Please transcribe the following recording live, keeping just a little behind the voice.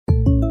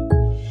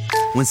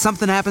When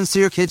something happens to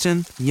your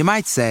kitchen, you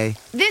might say,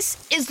 "This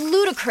is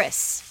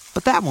ludicrous."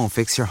 But that won't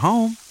fix your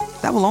home.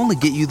 That will only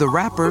get you the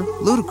rapper,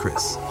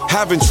 Ludacris.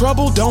 Having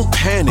trouble? Don't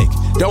panic.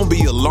 Don't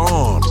be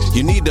alarmed.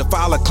 You need to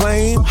file a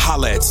claim?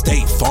 Holla at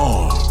State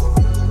Farm.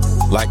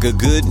 Like a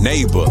good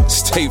neighbor,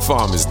 State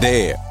Farm is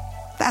there.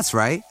 That's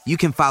right. You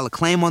can file a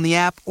claim on the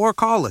app or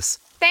call us.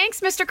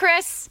 Thanks, Mr.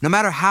 Chris. No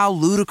matter how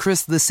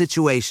ludicrous the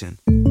situation,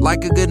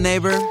 like a good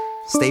neighbor,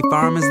 State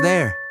Farm is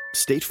there.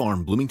 State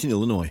Farm, Bloomington,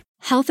 Illinois.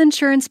 Health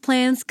insurance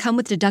plans come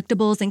with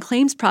deductibles and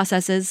claims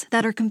processes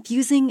that are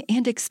confusing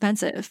and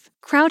expensive.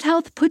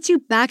 CrowdHealth puts you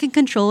back in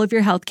control of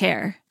your health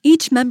care.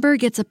 Each member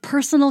gets a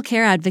personal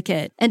care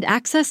advocate and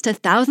access to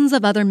thousands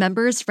of other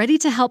members ready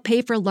to help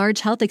pay for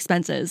large health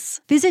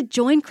expenses. Visit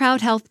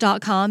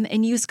joincrowdhealth.com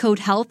and use code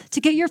HEALTH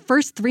to get your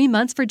first 3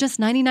 months for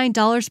just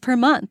 $99 per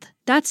month.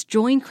 That's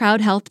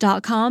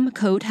joincrowdhealth.com,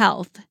 code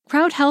HEALTH.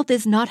 CrowdHealth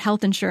is not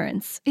health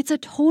insurance. It's a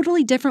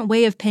totally different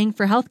way of paying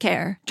for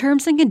healthcare.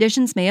 Terms and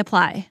conditions may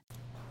apply.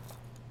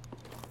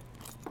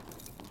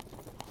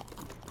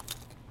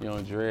 You know,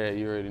 Dred,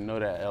 you already know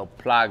that El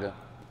Plaga,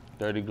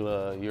 Dirty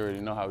Glove, you already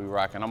know how we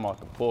rockin'. I'm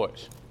off the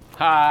porch.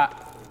 Ha!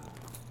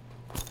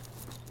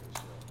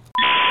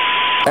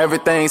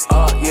 Everything's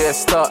up, yeah,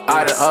 stuck,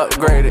 I done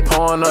upgraded.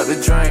 Pouring up the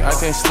drink, I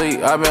can't sleep,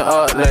 I've been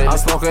up late. I'm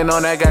smoking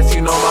on that gas, you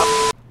know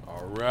my...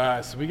 All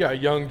right, so we got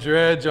young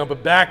Dred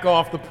jumping back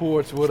off the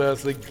porch with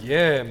us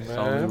again, man. It's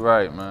only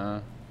right,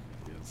 man.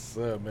 Yes,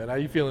 sir, man. How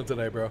you feeling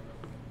today, bro?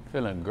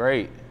 Feeling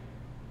great.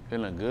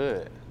 Feeling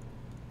good.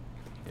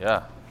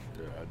 Yeah.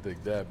 Yeah, I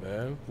dig that,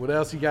 man. What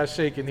else you got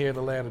shaking here in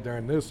Atlanta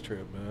during this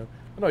trip, man?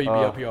 I know you be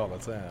up here all the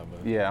time,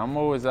 man. Yeah, I'm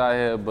always out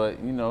here, but,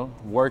 you know,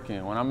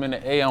 working. When I'm in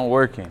the A, I'm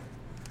working. You know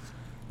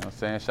what I'm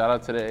saying? Shout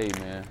out to the A,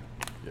 man.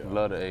 Yeah.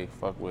 Love the A.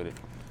 Fuck with it.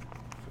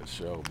 For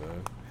sure,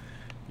 man.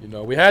 You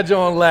know, we had you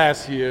on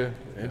last year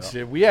and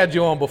shit. We had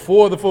you on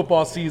before the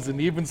football season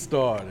even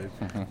started.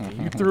 And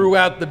you threw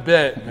out the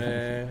bet,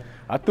 man.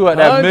 I threw out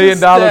that $1 million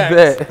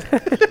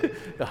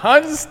bet.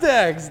 100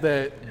 stacks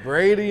that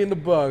Brady and the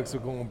Bucks were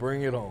going to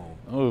bring it home.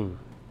 Ooh.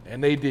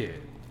 And they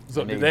did.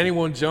 So did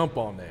anyone jump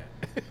on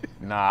that?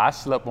 Nah, I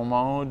slept on my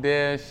own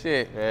damn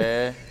shit,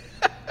 man.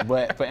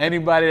 But for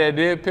anybody that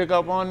did pick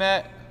up on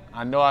that,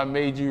 I know I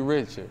made you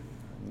richer.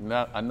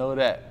 I know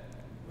that.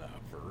 Nah,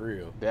 for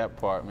real. That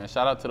part, man.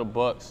 Shout out to the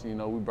Bucks. You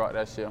know, we brought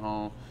that shit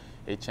home.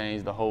 It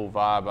changed the whole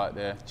vibe out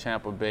there.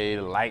 Tampa Bay,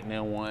 the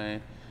Lightning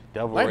won.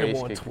 Devil Lightning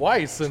Rays won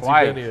twice since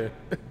you've been here.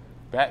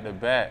 Back to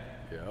back.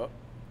 Yep.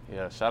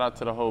 Yeah, shout out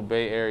to the whole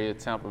Bay Area,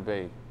 Tampa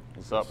Bay.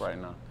 It's up right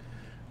now.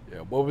 Yeah,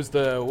 what was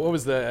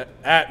the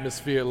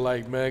atmosphere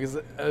like, man? Because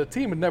a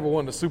team had never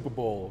won the Super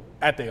Bowl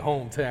at their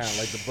hometown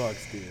like the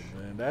Bucks did,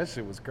 man. That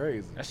shit was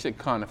crazy. That shit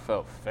kind of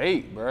felt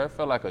fake, bro. It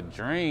felt like a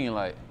dream.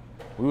 Like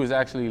we was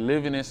actually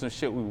living in some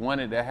shit we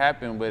wanted to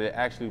happen, but it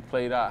actually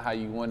played out how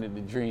you wanted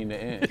the dream to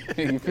end.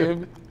 You feel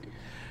me?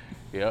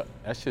 Yeah,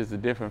 that shit's a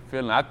different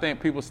feeling. I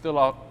think people still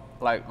are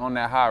like on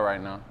that high right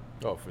now.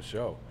 Oh, for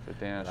sure. For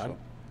damn sure.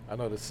 I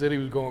know the city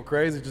was going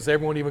crazy, just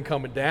everyone even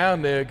coming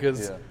down there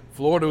because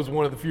Florida was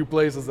one of the few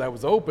places that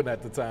was open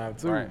at the time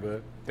too. Right.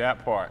 But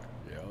that part.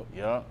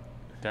 Yep.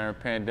 During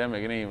pandemic,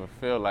 it didn't even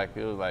feel like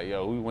it was like,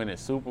 yo, we winning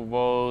Super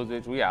Bowls,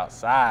 bitch. We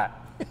outside.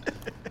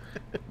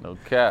 No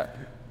cap.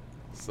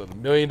 So the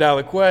 $1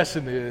 million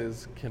question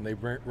is, can they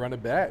run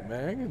it back,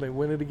 man? Can they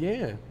win it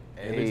again?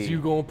 Hey. And is you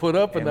gonna put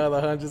up another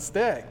 100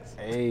 stacks?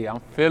 Hey, I'm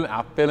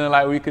feeling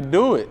like we could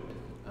do it.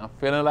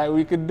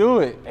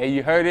 Hey,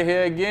 you heard it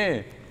here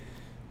again.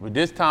 But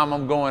this time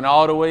I'm going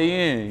all the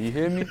way in. You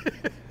hear me?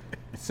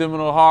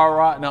 Seminole Hard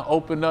Rock now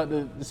opened up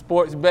the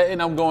sports betting.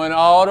 I'm going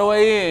all the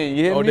way in.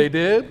 You hear me? Oh, they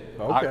did?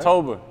 Okay.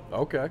 October.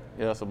 Okay.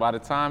 Yeah, so by the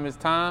time it's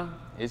time,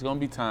 it's going to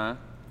be time.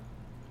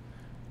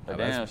 A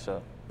damn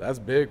show. That's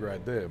big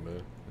right there,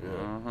 man. Yeah.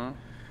 Mm-hmm.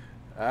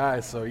 All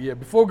right, so yeah,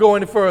 before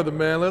going any further,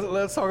 man,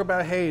 let's talk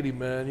about Haiti,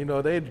 man. You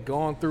know, they've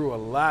gone through a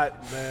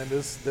lot, man,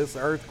 this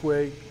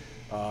earthquake.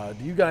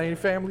 Do you got any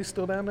family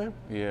still down there?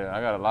 Yeah,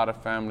 I got a lot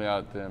of family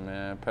out there,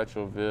 man.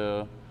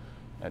 Petroville,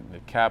 at the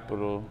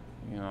capital.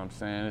 You know what I'm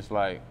saying? It's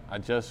like I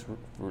just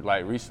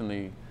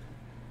recently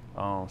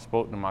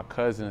spoke to my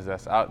cousins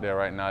that's out there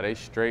right now. They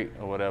straight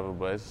or whatever,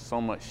 but it's so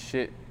much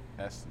shit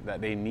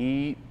that they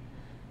need.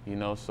 You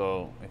know,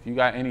 so if you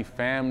got any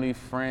family,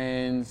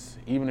 friends,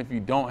 even if you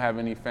don't have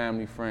any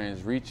family,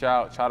 friends, reach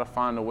out, try to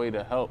find a way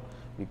to help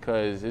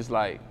because it's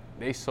like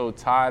they so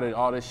tired of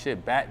all this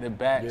shit back to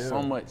back. Yeah.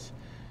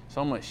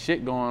 So much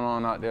shit going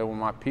on out there with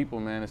my people,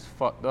 man. It's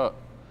fucked up.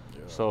 Yeah.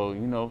 So,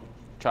 you know,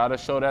 try to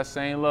show that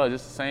same love,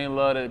 just the same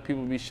love that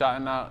people be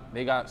shouting out.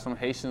 They got some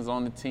Haitians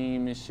on the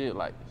team and shit.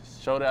 Like,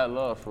 show that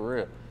love for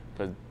real,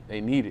 because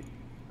they need it.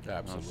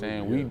 Absolutely. You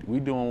know what I'm saying? We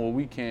doing what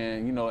we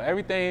can. You know,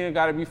 everything ain't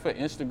got to be for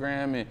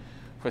Instagram and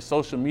for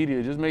social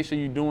media. Just make sure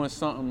you're doing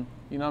something,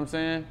 you know what I'm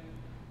saying,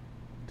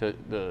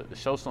 to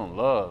show some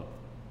love,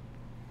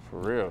 for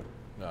real.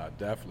 Nah,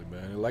 definitely,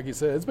 man. Like you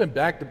said, it's been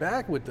back to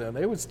back with them.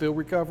 They were still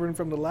recovering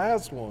from the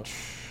last one.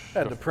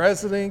 Had the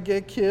president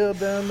get killed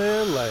down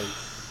there,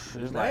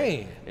 like,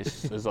 man.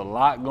 There's a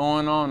lot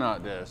going on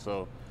out there.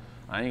 So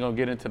I ain't gonna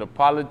get into the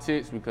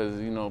politics because,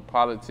 you know,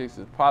 politics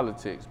is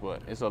politics,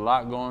 but it's a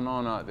lot going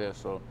on out there,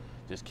 so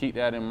just keep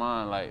that in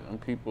mind. Like, them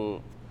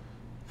people,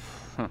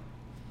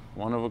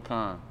 one of a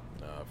kind.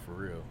 Nah, for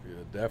real.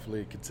 Yeah,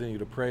 definitely continue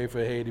to pray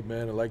for Haiti,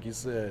 man. And like you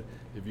said,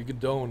 if you can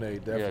donate,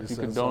 definitely Yeah, if you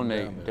send can something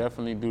donate, down there.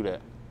 definitely do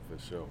that.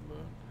 For sure, man.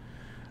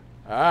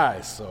 All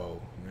right,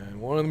 so, man,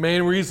 one of the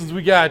main reasons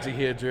we got you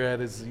here, Dred,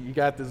 is you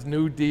got this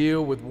new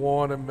deal with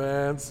Warner,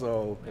 man.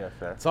 So Yes,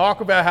 sir.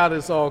 talk about how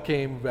this all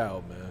came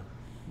about, man.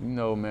 You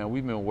know, man,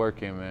 we've been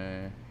working,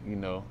 man. You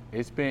know,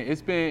 it's been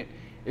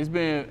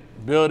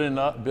building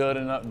up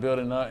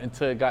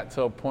until it got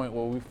to a point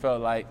where we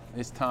felt like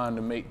it's time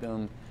to make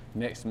them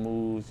next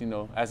moves. You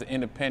know, as an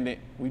independent,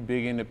 we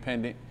big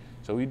independent,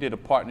 so we did a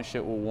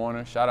partnership with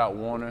Warner. Shout out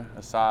Warner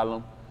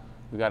Asylum.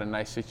 We got a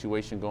nice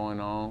situation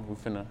going on. We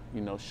finna, you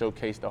know,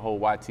 showcase the whole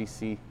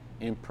YTC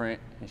imprint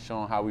and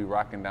showing how we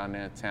rocking down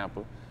there in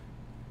Tampa.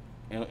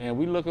 And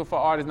we looking for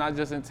artists not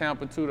just in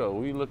Tampa too, though.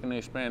 We looking to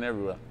expand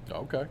everywhere.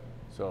 Okay.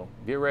 So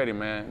get ready,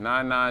 man.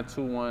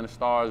 9921, The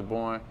Star is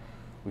Born.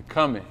 We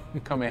coming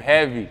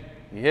heavy.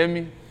 You hear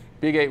me?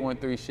 Big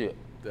 813 shit.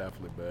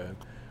 Definitely, man.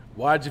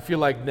 Why'd you feel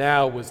like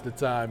now was the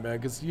time, man?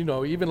 Because, you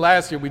know, even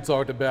last year we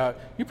talked about,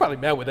 you probably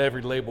met with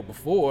every label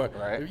before.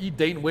 Right. You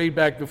dating way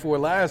back before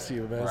last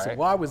year, man. So Right.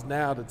 why was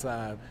now the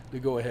time to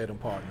go ahead and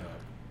partner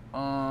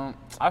up?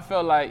 I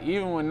felt like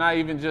even when not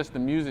even just the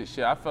music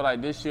shit, I felt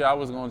like this year I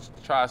was gonna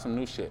try some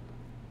new shit.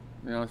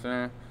 You know what I'm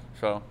saying?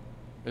 So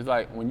it's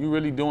like when you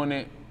really doing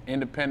it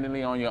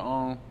independently on your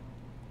own,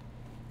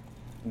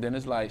 then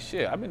it's like,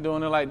 shit, I've been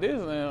doing it like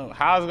this, and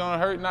how's it gonna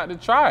hurt not to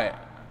try it?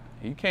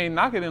 You can't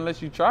knock it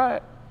unless you try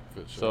it. For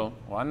sure. So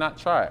why not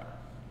try it?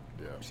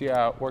 Yeah, See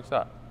how it works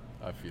out.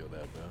 I feel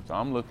that, man. So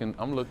I'm looking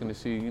to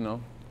see, you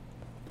know,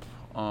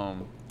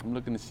 I'm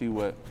looking to see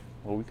what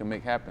we can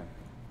make happen.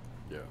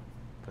 Yeah.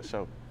 For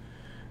sure.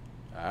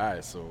 All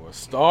right, so A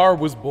Star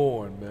Was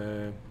Born,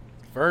 man.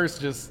 First,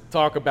 just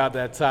talk about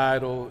that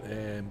title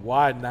and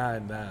why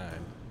 99?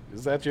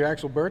 Is that your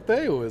actual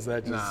birthday, or is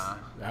that just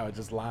how it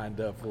just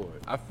lined up for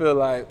it? I feel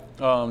like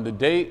the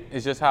date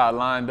is just how it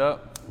lined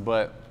up,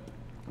 but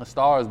A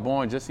Star Is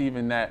Born, just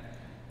even that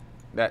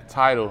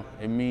title,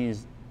 it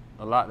means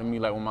a lot to me.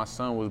 Like when my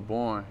son was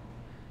born,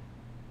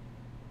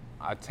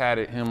 I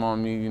tatted him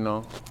on me, you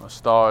know, A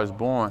Star Is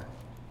Born.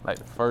 Like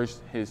the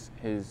first, the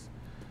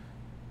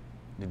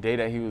day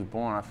that he was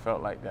born, I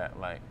felt like that.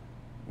 Like,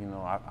 you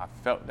know, I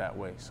felt that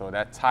way. So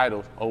that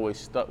title always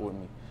stuck with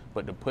me.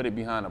 But to put it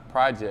behind a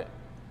project,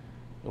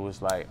 it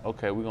was like,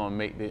 okay, we're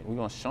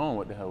gonna show them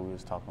what the hell we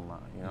was talking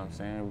about. You know what I'm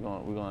saying?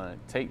 We're gonna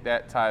take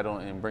that title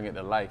and bring it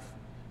to life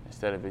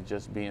instead of it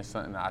just being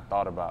something that I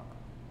thought about.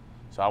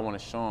 So I want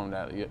to show them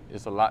that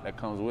it's a lot that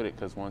comes with it,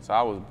 because once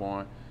I was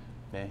born,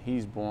 then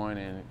he's born,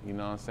 and you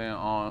know what I'm saying,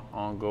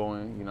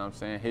 ongoing, you know what I'm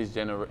saying,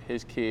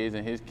 his kids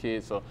and his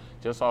kids. So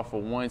just off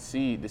of one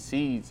seed, the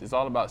seeds, it's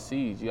all about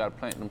seeds. You gotta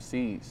plant them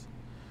seeds.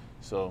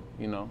 So,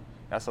 you know,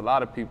 that's a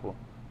lot of people.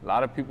 A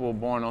lot of people were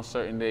born on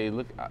certain days.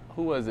 Look,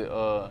 who was it?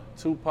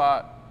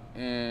 Tupac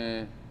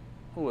and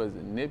who was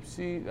it?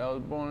 Nipsey that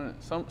was born,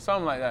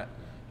 something like that.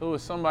 It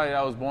was somebody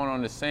that was born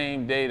on the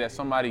same day that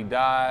somebody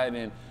died,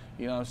 and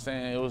you know what I'm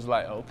saying? It was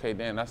like, okay,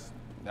 damn, that's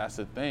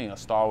the thing. A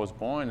star was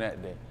born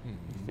that day. You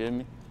feel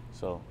me?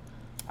 So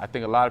I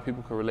think a lot of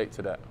people can relate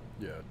to that.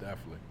 Yeah,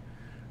 definitely.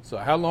 So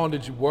how long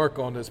did you work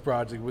on this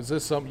project? Was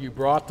this something you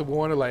brought to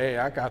Warner? Like, hey,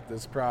 I got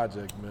this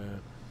project,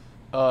 man.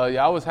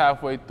 Yeah, I was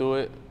halfway through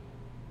it,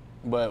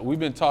 but we've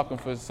been talking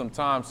for some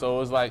time, so it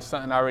was like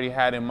something I already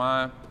had in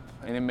mind,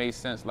 and it made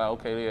sense. Like,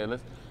 okay, yeah,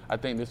 I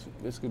think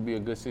this could be a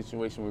good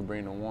situation we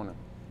bring to Warner.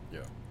 Yeah.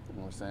 You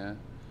know what I'm saying?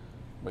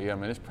 But yeah,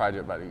 man, this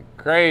project about to be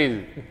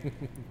crazy.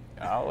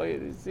 I'll wait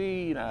to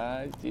see.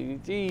 So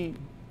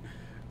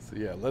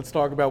yeah, let's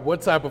talk about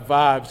what type of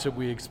vibes should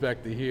we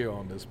expect to hear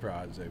on this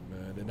project,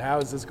 man, and how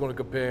is this going to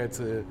compare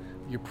to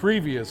your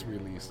previous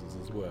releases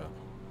as well?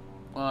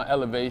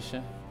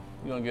 Elevation.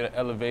 You're gonna get an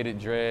elevated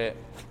Dred.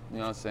 You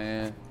know what I'm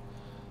saying?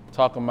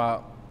 Talking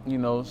about, you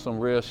know, some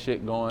real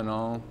shit going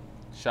on.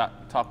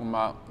 Talking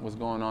about what's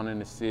going on in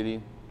the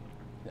city,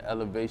 the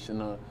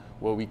elevation of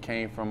where we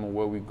came from and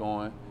where we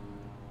going.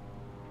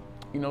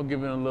 You know,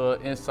 giving a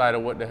little insight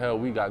of what the hell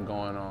we got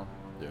going on.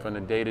 Yeah. From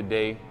the day to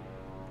day,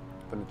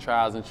 from the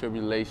trials and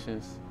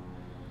tribulations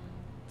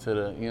to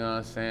the, you know what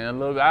I'm saying? A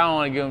little bit, I don't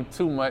want to give them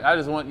too much. I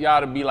just want y'all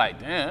to be like,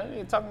 damn,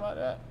 you talking about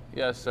that?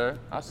 Yes, sir.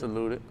 I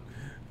salute it.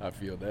 I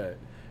feel that.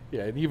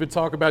 Yeah, and even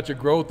talk about your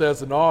growth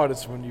as an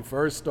artist when you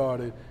first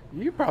started.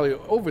 You're probably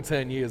over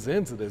 10 years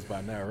into this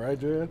by now, right,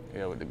 Dred?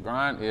 Yeah, with the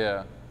grind,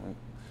 yeah.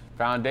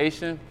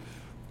 Foundation,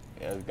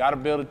 yeah, gotta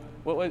build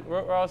what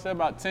I said,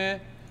 about 10?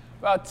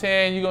 About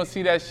 10, you're gonna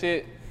see that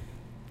shit.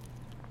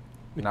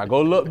 Now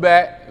go look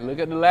back, look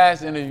at the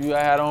last interview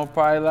I had on,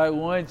 probably like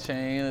one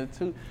chain or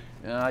two.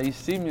 You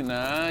see me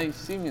now, you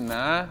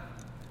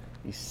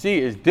see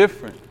it's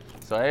different.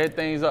 So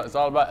everything's up, it's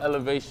all about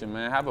elevation,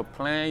 man. Have a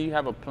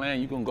plan,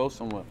 you can go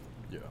somewhere.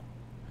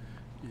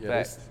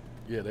 Yeah.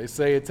 They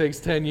say it takes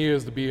 10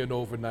 years to be an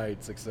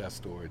overnight success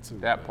story too.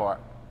 That man.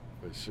 part.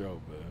 For sure,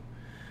 man.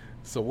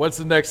 So what's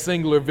the next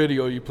single or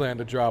video you plan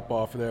to drop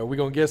off there? Are we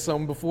gonna get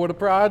something before the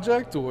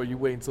project, or are you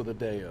waiting till the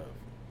day of?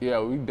 Yeah,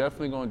 we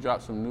definitely gonna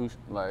drop some new,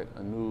 like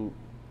a new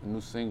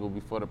single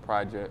before the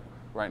project.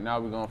 Right now,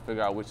 we're gonna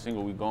figure out which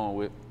single we going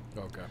with.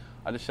 Okay.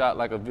 I just shot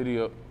like a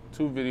video,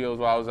 2 videos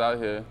while I was out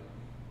here.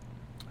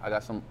 I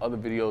got some other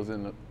videos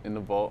in the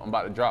vault. I'm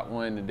about to drop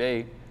one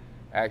today,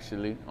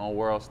 actually, on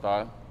World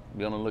Star.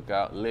 Be on the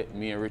lookout. Lit,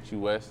 me and Richie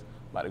West.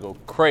 About to go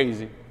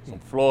crazy. Some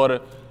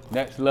Florida,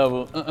 next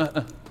level.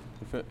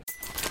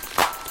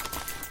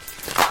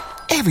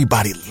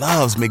 Everybody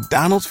loves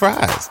McDonald's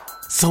fries.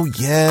 So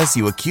yes,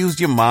 you accused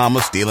your mom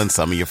of stealing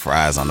some of your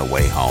fries on the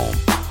way home.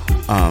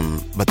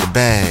 But the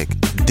bag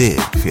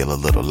did feel a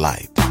little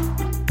light.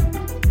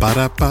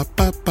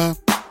 Ba-da-ba-ba-ba.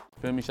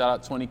 Feel me? Shout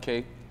out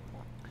 20K.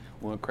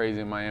 We went crazy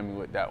in Miami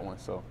with that one,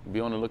 so be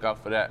on the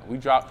lookout for that. We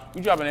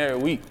dropping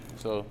every week,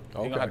 so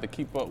you're gonna have to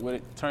keep up with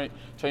it. Turn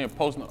your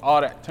post,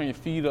 all that. Turn your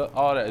feed up,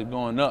 all that is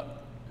going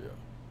up.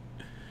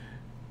 Yeah.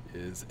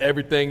 Is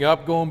everything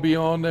up gonna be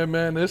on there,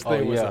 man? This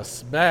thing was a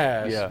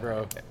smash,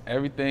 bro.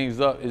 Everything's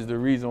up is the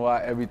reason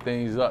why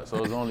everything's up.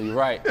 So it's only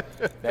right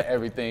that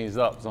everything's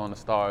up is on The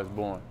Star Is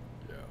Born.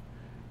 Yeah.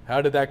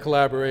 How did that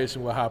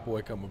collaboration with Hot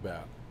Boy come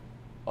about?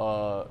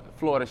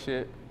 Florida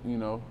shit, you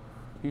know.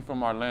 He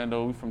from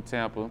Orlando, we from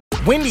Tampa.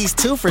 Wendy's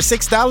 2 for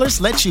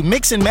 $6 lets you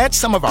mix and match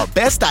some of our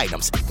best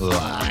items,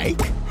 like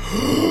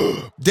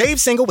Dave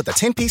Single with a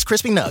 10-piece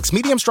crispy nugs,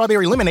 medium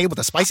strawberry lemonade with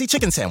a spicy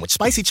chicken sandwich,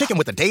 spicy chicken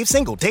with a Dave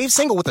Single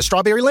with a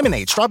strawberry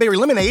lemonade, strawberry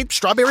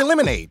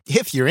lemonade.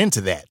 If you're into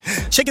that.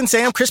 Chicken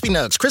Sam, crispy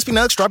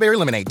nugs, strawberry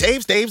lemonade,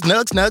 Dave's,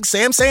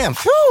 nugs, Sam.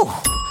 Whew.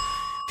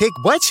 Pick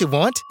what you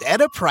want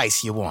at a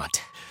price you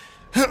want.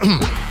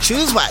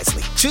 Choose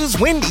wisely. Choose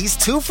Wendy's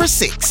 2 for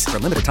 $6. For a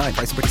limited time,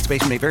 price and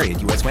participation may vary at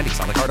U.S. Wendy's.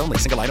 On the card only.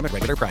 Single item at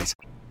regular price.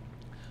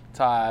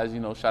 Ties, you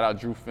know, shout out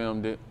Drew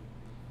Filmed It.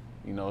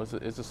 You know,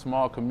 it's a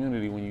small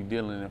community when you're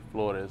dealing in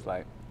Florida. It's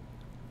like,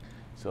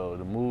 so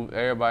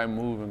everybody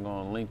moving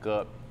gonna link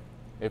up.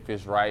 If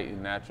it's right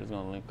and natural, it's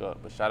gonna link up.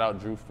 But shout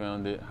out Drew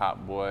Filmed It,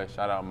 Hot Boy.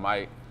 Shout out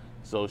Mike.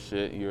 So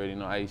shit, you already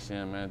know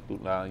Aishan, man.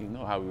 You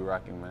know how we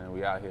rocking, man.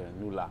 We out here,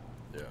 New La.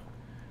 Yeah.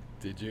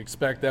 Did you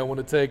expect that one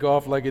to take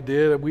off like it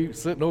did? We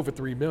sitting over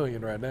 3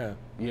 million right now.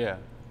 Yeah.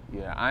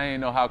 I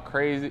ain't know how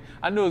crazy.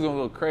 I knew it was gonna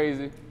go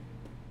crazy,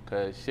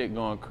 cause shit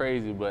going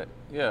crazy. But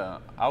yeah,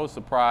 I was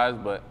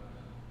surprised. But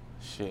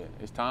shit,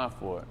 it's time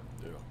for it.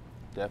 Yeah,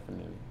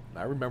 definitely.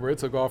 I remember it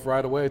took off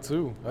right away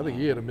too. I think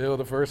he hit $1 million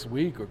the first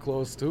week or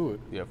close to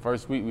it. Yeah,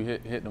 first week we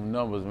hit them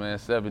numbers, man.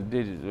 7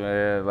 digits,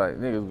 man. Like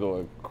niggas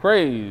going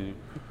crazy.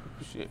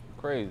 Shit,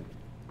 crazy.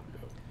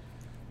 Yeah.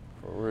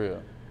 For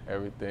real,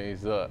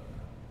 everything's up.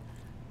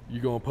 You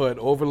gonna put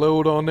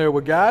Overload on there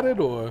with Got It,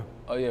 or?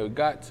 Oh yeah, we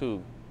got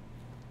to.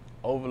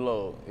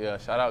 Overload. Yeah,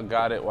 shout out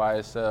Got It,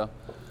 YSL.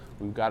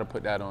 We've got to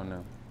put that on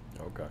there.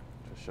 Okay.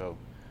 For sure.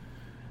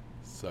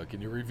 So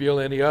can you reveal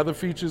any other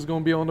features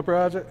gonna be on the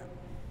project?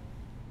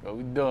 What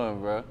we doing,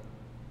 bro?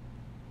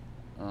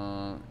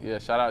 Yeah,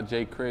 shout out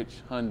Jay Critch,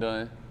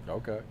 Hundun.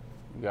 Okay.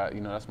 We got,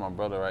 that's my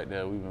brother right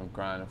there. We've been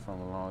grinding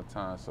from a long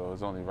time, so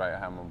it's only right I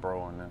have my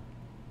bro on there.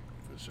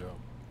 For sure.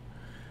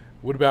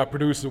 What about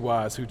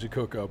producer-wise? Who'd you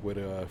cook up with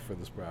for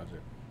this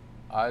project?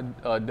 I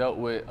dealt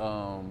with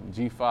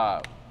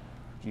G5.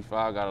 G5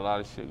 got a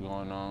lot of shit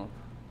going on.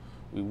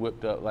 We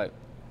whipped up, like,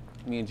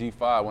 me and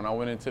G5, when I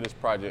went into this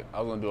project, I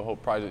was gonna do a whole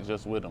project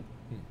just with him.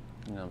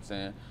 You know what I'm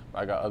saying? But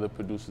I got other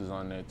producers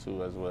on there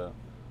too as well.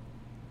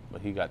 But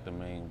he got the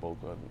main bulk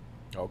of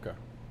it. Okay.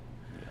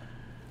 Yeah.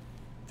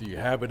 Do you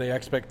have any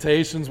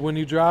expectations when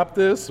you drop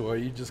this, or are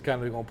you just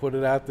kind of gonna put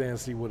it out there and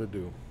see what it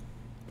do?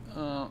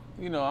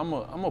 I'm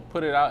gonna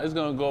put it out. It's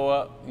gonna go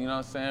up. You know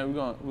what I'm saying?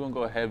 We're gonna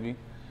go heavy.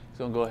 It's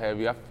gonna go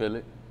heavy. I feel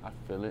it.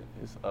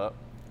 It's up.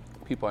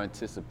 People are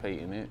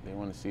anticipating it. They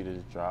want to see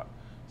this drop.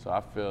 So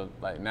I feel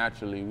like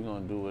naturally we're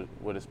gonna do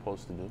what it's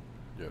supposed to do.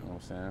 Yeah. You know what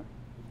I'm saying?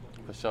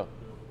 For sure.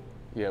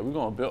 Yeah, we're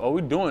gonna build. Oh,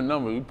 we're doing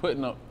numbers. We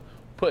putting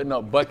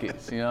up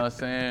buckets. You know what I'm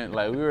saying?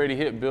 Like we already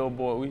hit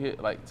Billboard. We hit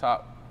like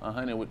top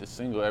 100 with the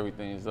single.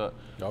 Everything's up.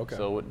 Okay.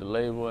 So with the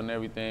label and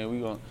everything,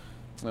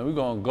 we're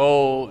going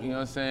gold, you know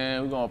what I'm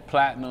saying? We're going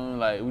platinum,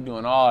 like we're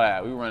doing all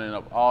that. We're running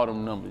up all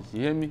them numbers, you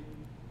hear me?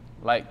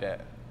 Like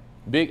that.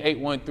 Big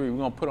 813, we're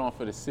going to put on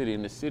for the city,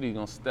 and the city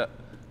going to step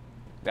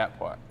that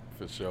part.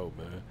 For sure,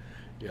 man.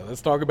 Yeah, let's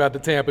talk about the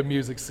Tampa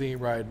music scene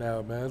right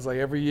now, man. It's like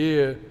every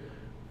year,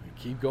 we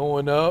keep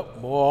going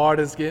up, more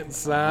artists getting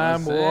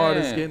signed, more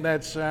artists getting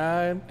that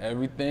shine.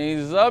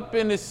 Everything's up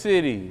in the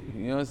city,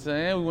 you know what I'm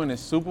saying? We winning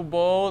Super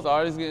Bowls,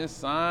 artists getting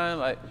signed,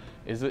 like,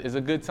 it's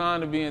a good time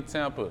to be in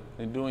Tampa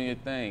and doing your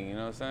thing, you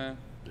know what I'm saying?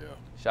 Yeah.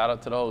 Shout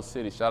out to the whole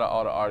city. Shout out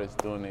all the artists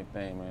doing their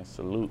thing, man.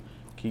 Salute.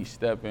 Keep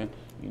stepping.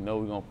 You know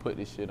we're going to put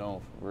this shit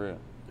on for real.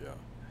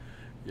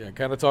 Yeah,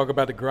 kind of talk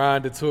about the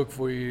grind it took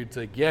for you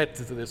to get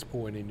to this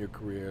point in your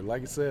career.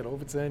 Like I said,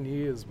 over 10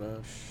 years,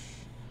 man.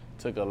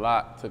 Took a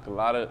lot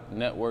of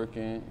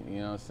networking, you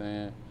know what I'm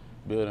saying?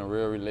 Building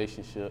real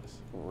relationships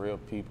with real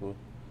people,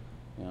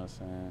 you know what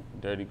I'm saying?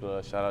 Dirty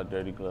Glove, shout out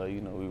Dirty Glove.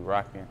 You know, we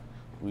rocking.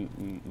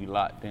 We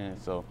locked in,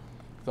 so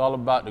It's all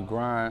about the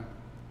grind,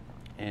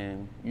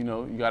 and you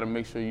know you got to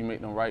make sure you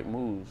make the right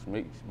moves.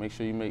 Make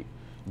sure you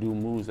do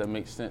moves that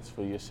make sense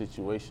for your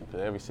situation,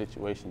 because every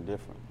situation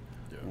different.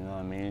 Yeah. You know what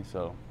I mean?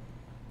 So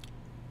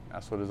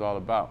that's what it's all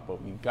about.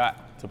 But we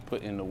got to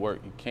put in the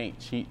work. You can't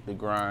cheat the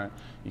grind.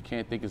 You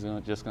can't think it's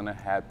just gonna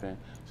happen.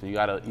 So you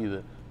gotta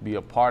either be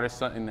a part of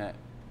something that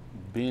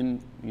been,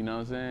 you know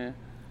what I'm saying,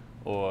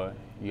 or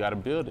you gotta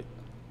build it.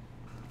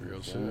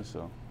 Real shit.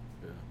 So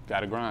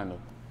gotta grind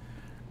though.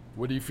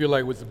 What do you feel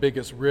like was the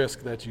biggest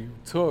risk that you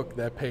took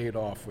that paid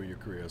off for your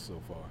career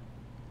so far?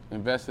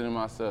 Invested in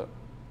myself.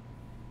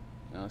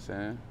 You know what I'm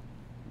saying?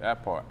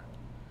 That part.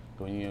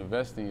 When you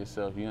invest in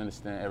yourself, you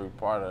understand every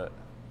part of it.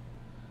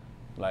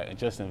 Like,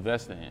 just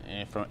investing,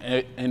 and from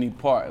any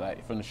part,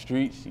 like from the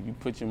streets, you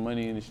put your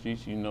money in the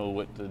streets, you know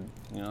what to, you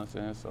know what I'm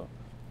saying? So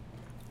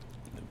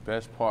the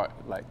best part,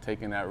 like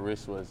taking that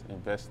risk, was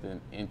investing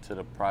into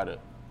the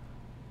product.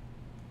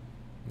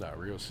 Not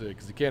real shit,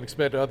 because you can't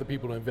expect other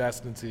people to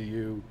invest into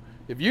you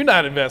if you're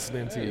not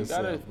investing into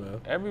yourself, man.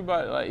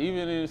 Everybody, like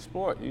even in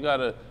sport, you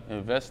gotta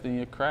invest in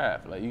your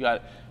craft. Like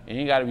it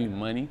ain't gotta be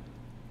money.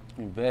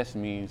 Invest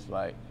means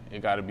like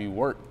it gotta be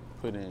work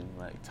put in,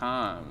 like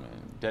time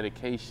and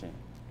dedication.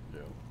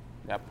 Yeah.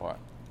 That part.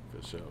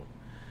 For sure.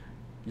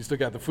 You still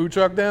got the food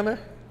truck down there?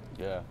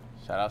 Yeah.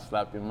 Shout out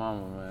Slap Your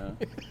Mama, man.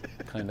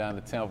 Come down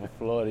to Tampa,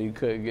 Florida, you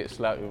couldn't get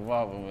Slap Your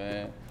Mama,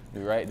 man.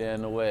 You're right there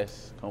in the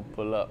West. Come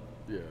pull up.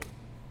 Yeah.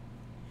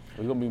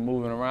 We're gonna be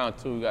moving around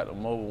too. We got the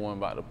mobile one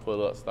about to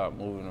pull up, start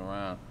moving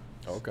around.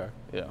 Okay.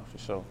 Yeah, for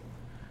sure.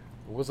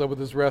 What's up with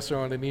this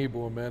restaurant in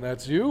Ybor, man?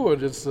 That's you or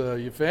just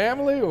your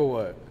family or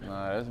what?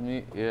 Nah, that's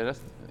me. Yeah,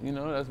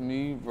 that's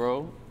me,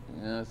 bro.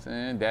 You know what I'm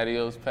saying?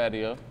 Daddy-O's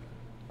Patio,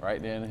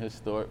 right there in the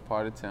historic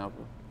part of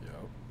Tampa.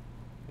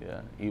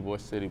 Yep. Yeah, Ybor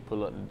City,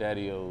 pull up the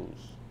Daddy-O's.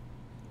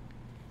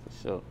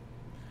 For sure.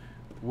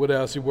 What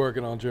else you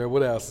working on, Dred?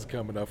 What else is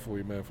coming up for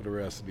you, man, for the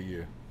rest of the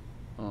year?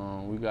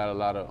 We got a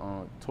lot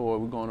of tour.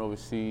 We're going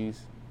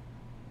overseas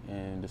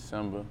in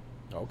December.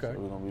 Okay. So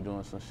we're gonna be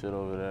doing some shit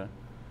over there.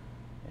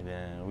 And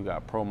then we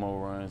got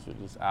promo runs with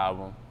this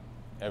album.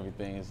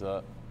 Everything is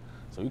up.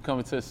 So we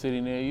coming to a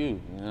city near you,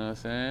 you know what I'm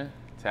saying?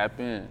 Tap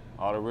in.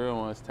 All the real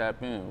ones,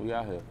 tap in. We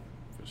out here.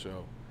 For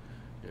sure.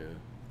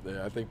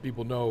 Yeah. I think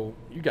people know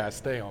you guys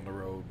stay on the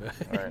road, man.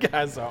 Right. You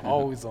guys are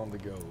always on the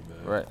go,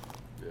 man. Right.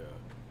 Yeah.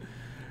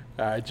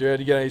 All right,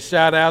 Dred, you got any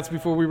shout outs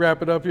before we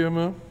wrap it up here,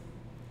 man?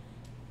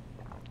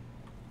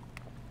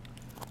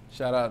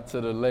 Shout out to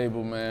the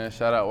label, man.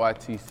 Shout out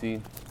YTC.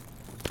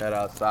 Shout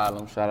out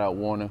Asylum. Shout out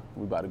Warner.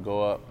 We about to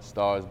go up.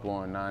 Stars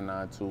Born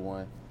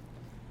 9921.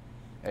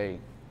 Hey,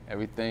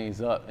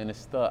 everything's up and it's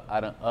stuck.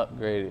 I done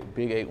upgraded.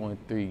 Big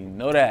 813. You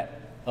know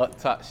that. Up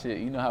top shit.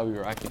 You know how we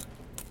rockin'.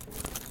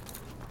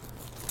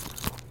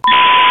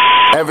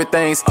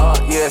 Everything's up,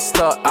 yeah,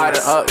 stuck, I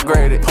done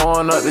upgraded.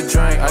 Pouring up the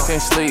drink, I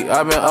can't sleep,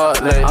 I been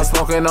up late. I'm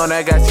smoking on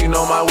that gas, you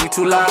know my weed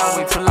too loud,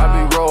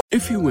 I be roll.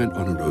 If you went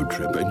on a road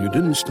trip and you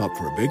didn't stop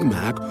for a Big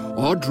Mac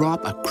or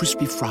drop a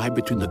crispy fry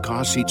between the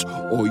car seats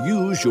or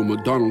use your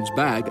McDonald's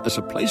bag as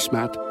a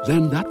placemat,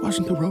 then that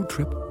wasn't a road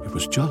trip. It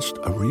was just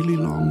a really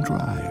long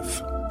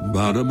drive.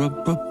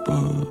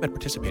 Ba-da-ba-ba-ba. At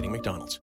participating McDonald's.